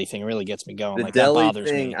the deli thing really gets me going. The Like, that deli bothers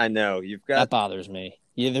thing, me. I know you've That got bothers me.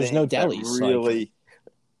 Yeah, there's no things that delis. Like, really.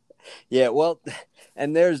 Yeah. Well,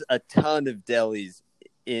 and there's a ton of delis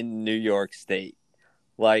in New York State.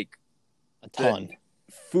 Like a the ton.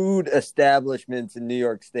 food establishments in New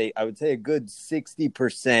York State, I would say a good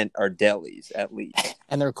 60% are delis at least.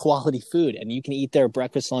 And they're quality food, and you can eat there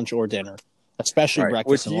breakfast, lunch, or dinner, especially Right.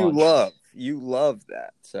 breakfast Which and you lunch. love. You love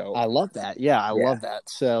that. So I love that. Yeah, I yeah. love that.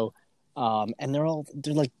 So, and they're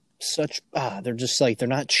like such, they're just like, they're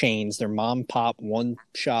not chains. They're mom and pop, one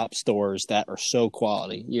shop stores that are so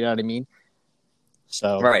quality. You know what I mean?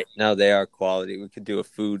 So, Right. No, they are quality. We could do a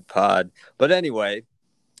food pod. But anyway,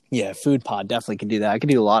 yeah, food pod definitely could do that. I could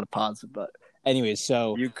do a lot of pods, but anyways,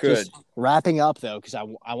 so you could. just wrapping up though, because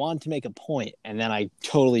I wanted to make a point, and then I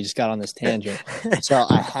totally just got on this tangent. So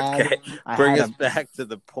I had, Okay. Bring us back to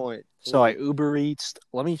the point. So I Uber Eats.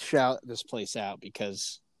 Let me shout this place out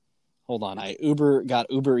because, hold on, I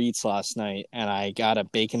got Uber Eats last night, and I got a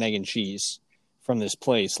bacon, egg, and cheese from this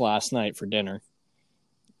place last night for dinner.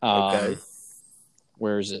 Okay.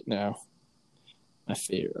 Where is it now? My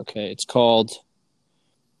favorite. Okay, it's called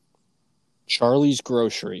Charlie's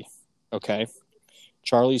Grocery. Okay,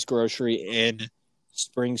 Charlie's Grocery in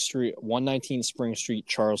Spring Street, 119 Spring Street,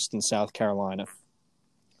 Charleston, South Carolina.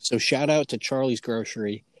 So shout out to Charlie's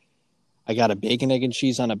Grocery. I got a bacon, egg, and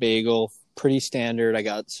cheese on a bagel. Pretty standard. I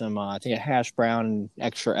got some, I think a hash brown and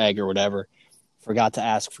extra egg or whatever. Forgot to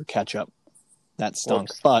ask for ketchup. That stunk.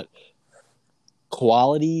 Whoops. But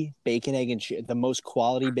quality bacon, egg, and cheese, the most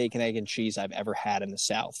quality bacon, egg, and cheese I've ever had in the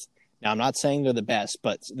South. Now, I'm not saying they're the best,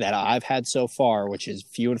 but that I've had so far, which is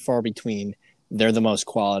few and far between, they're the most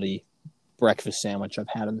quality breakfast sandwich I've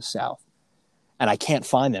had in the South. And I can't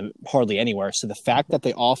find them hardly anywhere. So the fact that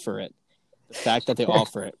they offer it,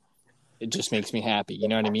 it just makes me happy. You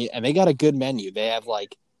know what I mean? And they got a good menu. They have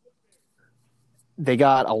they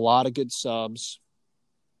got a lot of good subs.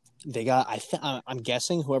 They got, I'm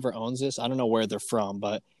guessing whoever owns this, I don't know where they're from,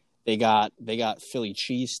 but they got Philly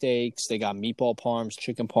cheesesteaks. They got meatball parms,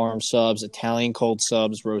 chicken parm subs, Italian cold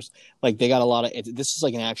subs, roast. Like they got a lot of, this is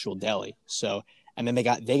like an actual deli. So, and then they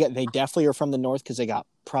definitely are from the North because they got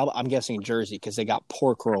I'm guessing Jersey because they got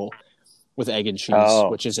pork roll with egg and cheese,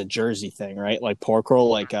 which is a Jersey thing, right? Like pork roll,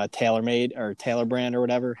 like Taylor made or Taylor brand or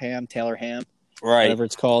whatever, Taylor ham, right? Whatever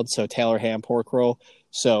it's called. So Taylor ham pork roll.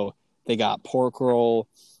 So they got pork roll,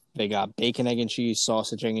 they got bacon, egg and cheese,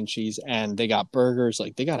 sausage, egg and cheese, and they got burgers.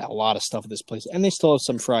 Like they got a lot of stuff at this place, and they still have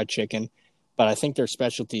some fried chicken. But I think their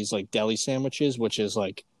specialty is like deli sandwiches, which is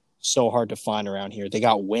like so hard to find around here. They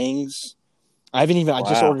got wings. I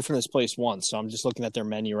just ordered from this place once, so I'm just looking at their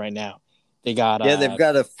menu right now. They got they've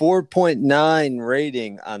got a 4.9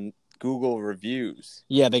 rating on Google reviews.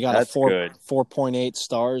 Yeah, they got That's a 4.8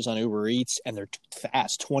 stars on Uber Eats, and they're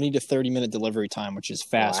fast, 20 to 30 minute delivery time, which is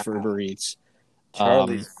fast for Uber Eats.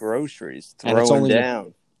 Charlie's Groceries throwing and it's only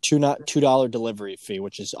down $2 delivery fee,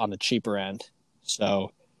 which is on the cheaper end.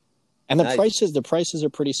 So, and the prices are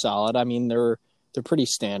pretty solid. I mean, they're pretty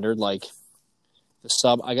standard. Like the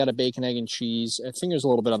sub, I got a bacon, egg, and cheese. I think there's a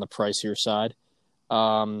little bit on the pricier side.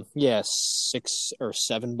 $6 or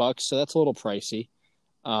 $7, so that's a little pricey.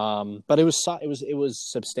 But it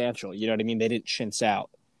was substantial. You know what I mean? They didn't chintz out.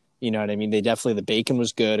 You know what I mean? The bacon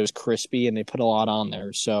was good. It was crispy, and they put a lot on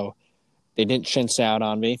there, so they didn't chintz out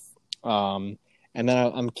on me. And then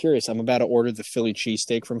I'm curious. I'm about to order the Philly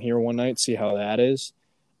cheesesteak from here one night. See how that is.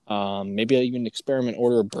 Maybe I'll even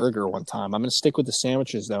order a burger one time. I'm gonna stick with the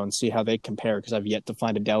sandwiches though and see how they compare because I've yet to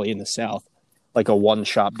find a deli in the South, like a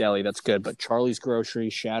one-shop deli that's good. But Charlie's Grocery,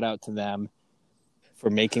 shout out to them for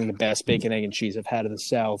making the best bacon, egg, and cheese I've had in the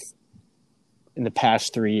South in the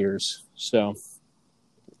past 3 years. So,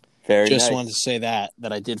 wanted to say that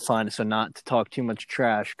I did find. So not to talk too much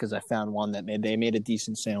trash because I found one that they made a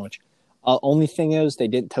decent sandwich. Only thing is they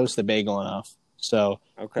didn't toast the bagel enough. So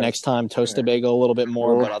next time, toast the bagel a little bit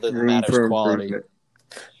more. But other than that, it's quality.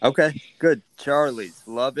 Okay, good. Charlie's,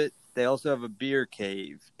 love it. They also have a beer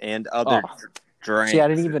cave and other drinks. See, I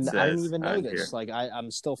didn't even know this. Here. Like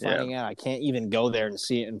I'm still finding out. I can't even go there and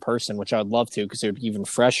see it in person, which I'd love to because it would be even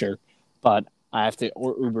fresher. But I have to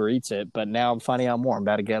Uber Eats it. But now I'm finding out more. I'm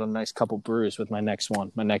about to get a nice couple brews with my next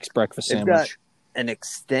breakfast sandwich. Got an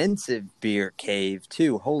extensive beer cave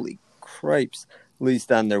too. Holy cripes! At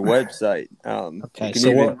least on their website. Okay,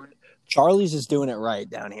 so Charlie's is doing it right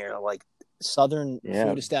down here. Like Southern Yeah.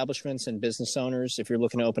 food establishments and business owners, if you're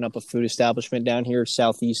looking to open up a food establishment down here,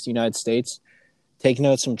 Southeast United States, take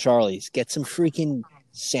notes from Charlie's. Get some freaking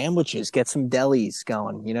sandwiches. Get some delis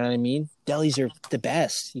going. You know what I mean? Delis are the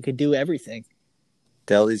best. You could do everything.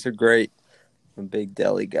 Delis are great. I'm a big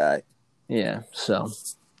deli guy. Yeah. So,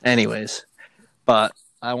 anyways, but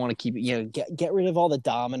I want to keep get rid of all the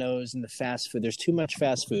Domino's and the fast food. There's too much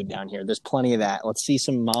fast food down here. There's plenty of that. Let's see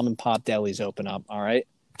some mom and pop delis open up. All right.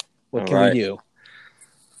 What can we do?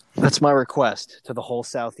 That's my request to the whole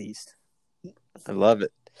Southeast. I love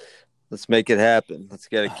it. Let's make it happen. Let's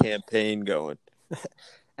get a campaign going.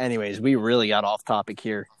 Anyways, we really got off topic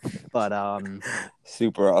here, but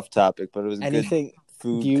super off topic, but it was a anything good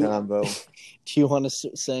food combo. Do you want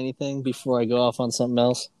to say anything before I go off on something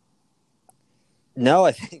else? No,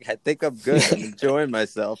 I think I'm good. I'm enjoying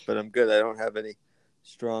myself, but I'm good. I don't have any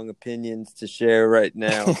strong opinions to share right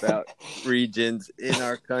now about regions in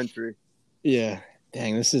our country. Yeah.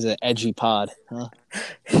 Dang, this is an edgy pod, huh?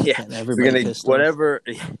 Yeah. We're gonna whatever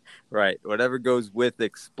right. Whatever goes with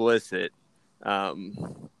explicit.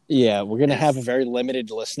 Yeah, we're gonna have a very limited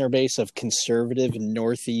listener base of conservative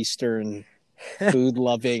northeastern food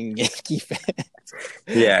loving Yankee fans.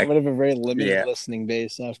 Yeah. I'm gonna have a very limited listening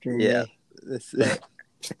base after me.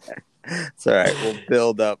 It's all right. We'll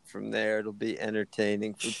build up from there. It'll be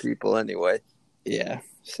entertaining for people anyway. Yeah.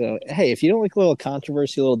 So, hey, if you don't like a little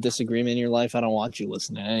controversy, a little disagreement in your life, I don't want you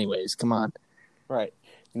listening anyways. Come on. Right.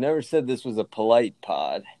 Never said this was a polite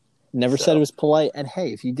pod. Never said it was polite. And,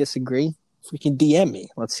 hey, if you disagree, freaking DM me.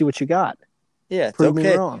 Let's see what you got. Yeah, it's Prove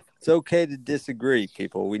okay. me wrong. It's okay to disagree,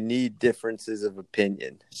 people. We need differences of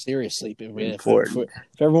opinion. Seriously.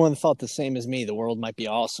 If everyone thought the same as me, the world might be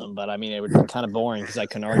awesome. But, I mean, it would be kind of boring because I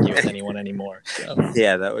couldn't argue with anyone anymore. So.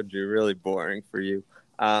 Yeah, that would be really boring for you.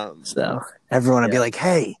 So everyone would be like,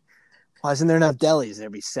 hey, why isn't there enough delis?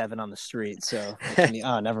 There'd be 7 on the street. So,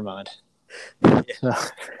 never mind. Yeah. So.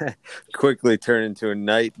 Quickly turn into a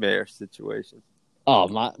nightmare situation. Oh,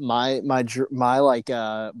 my like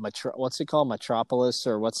what's it called? Metropolis,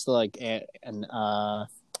 or what's the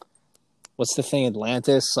what's the thing?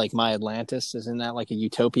 Atlantis, like my Atlantis, isn't that like a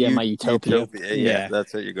utopia? My utopia. Yeah,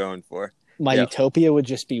 that's what you're going for. My utopia would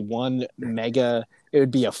just be one mega. It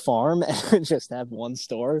would be a farm, and it would just have one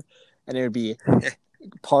store, and it would be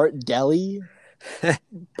part deli, part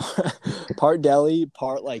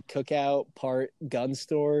like cookout, part gun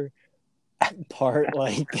store, part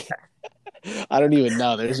like. I don't even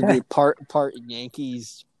know. There's a big part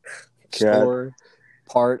Yankees store,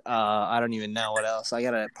 part I don't even know what else. I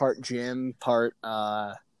got a part gym, part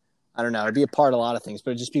I don't know. It'd be a part of a lot of things, but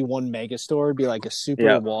it'd just be one mega store. It'd be like a super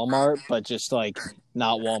Walmart, but just like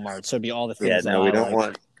not Walmart. So it'd be all the things. Yeah, no, we don't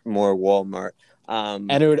want more Walmart.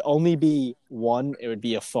 And it would only be one. It would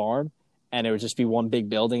be a farm, and it would just be one big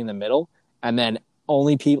building in the middle, and then.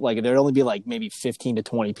 Only people there'd only be like maybe 15 to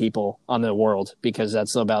 20 people on the world because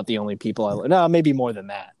that's about the only people no, maybe more than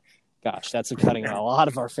that. Gosh, that's cutting a lot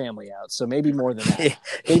of our family out. So maybe more than that.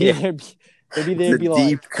 Maybe there'd be like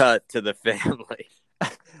deep cut to the family.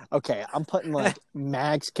 Okay, I'm putting like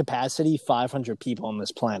max capacity 500 people on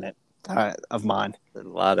this planet of mine. A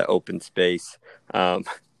lot of open space.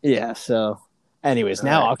 Yeah. So, anyways,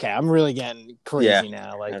 now okay, I'm really getting crazy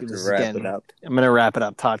now. Like this is getting. I'm gonna wrap it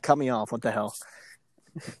up. Todd, cut me off. What the hell?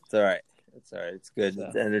 It's all right. It's all right. It's good.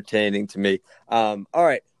 It's entertaining to me. All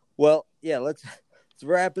right. Well, yeah, let's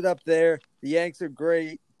wrap it up there. The Yanks are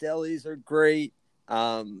great. Delis are great.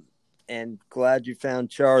 And glad you found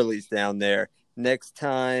Charlie's down there. Next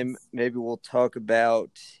time, maybe we'll talk about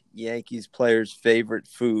Yankees players' favorite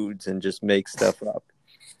foods and just make stuff up.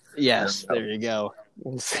 Yes, there you go.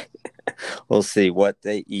 We'll see what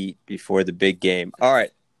they eat before the big game. All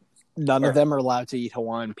right. None of them are allowed to eat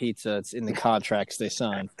Hawaiian pizza. It's in the contracts they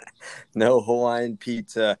signed. No Hawaiian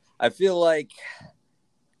pizza. I feel like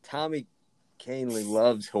Tommy Kahnle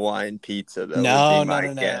loves Hawaiian pizza, though.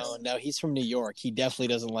 No. He's from New York. He definitely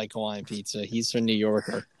doesn't like Hawaiian pizza. He's a New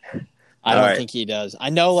Yorker. I don't think he does. I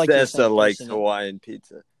know, like Sessa likes Hawaiian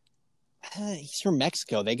pizza. He's from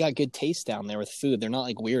Mexico. They got good taste down there with food. They're not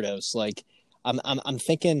like weirdos. Like I'm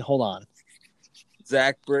thinking. Hold on.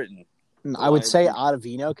 Zach Britton. I would say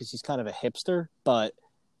Ottavino because he's kind of a hipster, but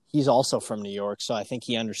he's also from New York, so I think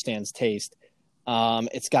he understands taste.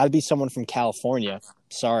 It's got to be someone from California.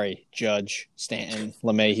 Sorry, Judge Stanton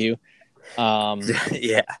LeMahieu.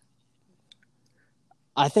 Yeah.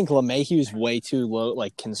 I think LeMahieu's way too low,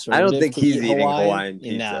 like conservative. I don't think he's eating Hawaiian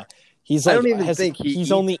pizza. No, he's like. I don't even think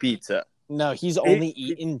he's only pizza. No, he's only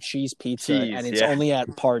eaten cheese pizza, and it's only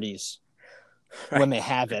at parties when they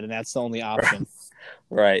have it, and that's the only option.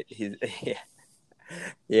 Right.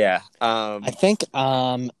 Yeah. I think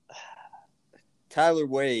Tyler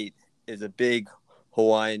Wade is a big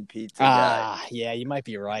Hawaiian pizza guy. yeah, you might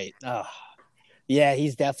be right. Yeah,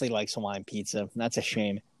 he's definitely likes Hawaiian pizza. That's a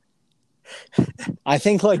shame. I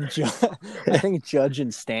think I think Judge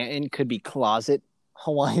and Stanton could be closet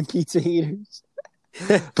Hawaiian pizza eaters.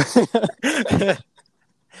 This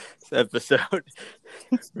episode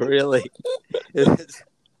really is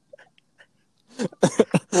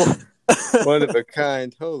one of a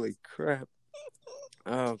kind. Holy crap.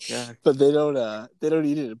 Oh god. But they don't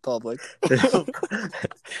eat it in public.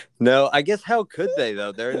 No, I guess how could they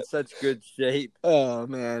though? They're in such good shape. Oh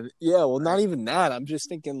man. Yeah, well not even that. I'm just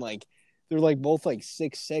thinking like they're like both like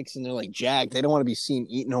 6'6" and they're like jacked. They don't want to be seen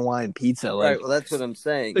eating Hawaiian pizza. Like, Right, well that's what I'm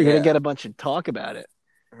saying. they're gonna get a bunch of talk about it.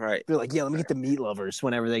 Right. They're like, yeah, let me get the meat lovers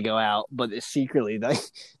whenever they go out. But secretly,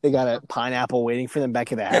 they got a pineapple waiting for them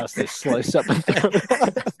back at the house. They slice up,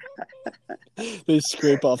 they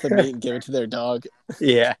scrape off the meat and give it to their dog.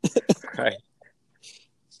 Yeah. Right.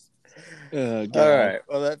 Oh, God. All right.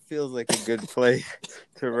 Well, that feels like a good place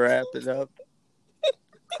to wrap it up.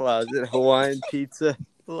 Closet Hawaiian pizza.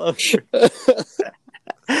 Oh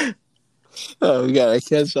God, I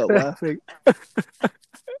can't stop laughing.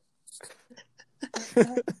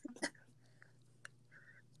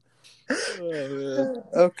 Oh,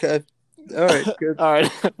 Okay. All right. Good. all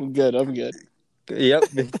right, I'm good.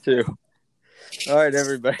 Yep. Me too. All right,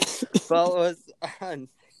 everybody. Follow us on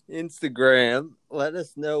Instagram. Let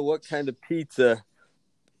us know what kind of pizza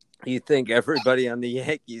you think everybody on the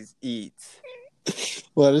Yankees eats.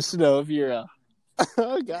 Let us know if you're.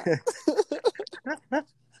 Oh God.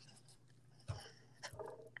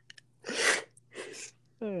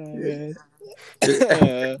 Oh,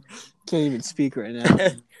 can't even speak right now.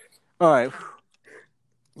 All right.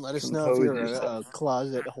 Let us know if you're a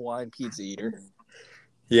closet Hawaiian pizza eater.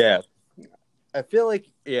 Yeah. I feel like,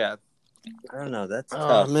 yeah. I don't know. That's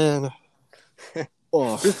tough. Oh, man.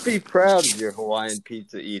 Oh. Just be proud of your Hawaiian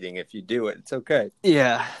pizza eating. If you do it, it's okay.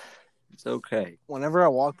 Yeah. It's okay. Whenever I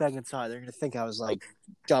walk back inside, they're going to think I was like,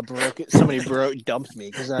 somebody dumped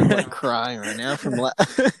me because I'm like crying right now from they're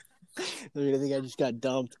going to think I just got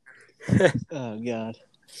dumped. Oh, God.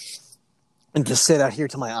 And to sit out here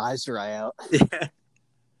till my eyes dry out. Yeah.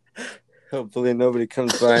 Hopefully nobody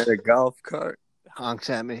comes by in a golf cart. Honks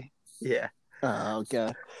at me. Yeah. Oh,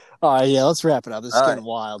 God. All right, yeah, let's wrap it up. This is getting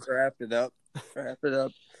wild. Wrap it up.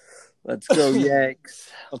 Let's go,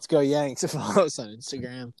 Yanks. Let's go, Yanks. Follow us on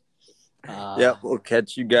Instagram. Yep, we'll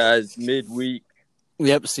catch you guys midweek.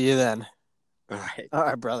 Yep, see you then. All right. All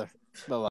right, brother. Bye-bye.